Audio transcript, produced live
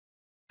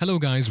Hello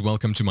guys,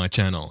 welcome to my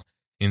channel.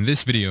 In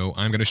this video,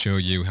 I'm going to show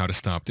you how to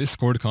stop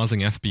Discord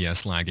causing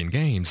FPS lag in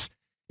games.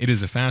 It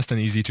is a fast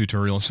and easy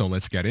tutorial, so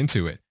let's get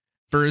into it.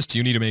 First,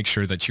 you need to make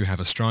sure that you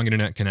have a strong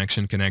internet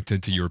connection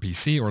connected to your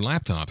PC or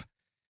laptop.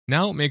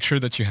 Now, make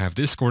sure that you have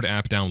Discord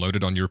app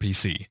downloaded on your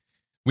PC.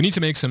 We need to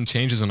make some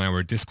changes on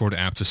our Discord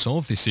app to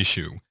solve this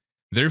issue.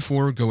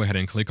 Therefore, go ahead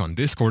and click on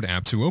Discord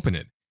app to open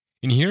it.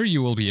 In here,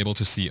 you will be able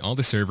to see all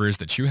the servers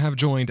that you have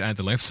joined at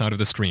the left side of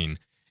the screen.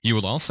 You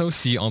will also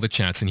see all the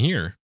chats in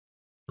here.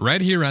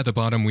 Right here at the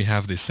bottom, we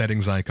have the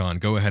settings icon.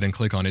 Go ahead and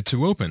click on it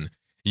to open.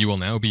 You will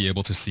now be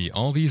able to see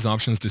all these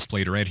options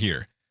displayed right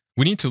here.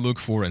 We need to look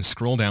for and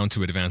scroll down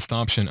to advanced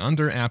option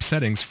under app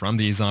settings from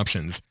these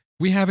options.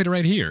 We have it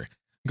right here.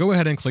 Go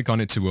ahead and click on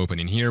it to open.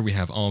 In here, we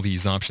have all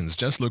these options.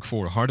 Just look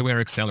for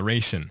hardware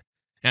acceleration.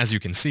 As you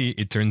can see,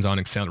 it turns on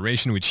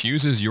acceleration, which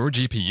uses your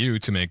GPU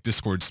to make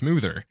Discord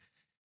smoother.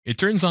 It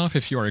turns off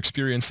if you are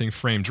experiencing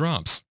frame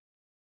drops.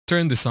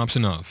 Turn this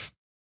option off.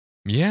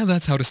 Yeah,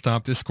 that's how to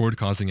stop Discord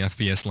causing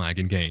FPS lag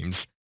in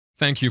games.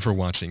 Thank you for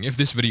watching. If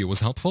this video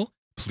was helpful,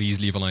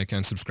 please leave a like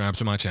and subscribe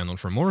to my channel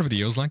for more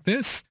videos like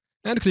this,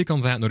 and click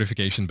on that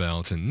notification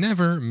bell to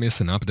never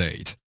miss an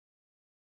update.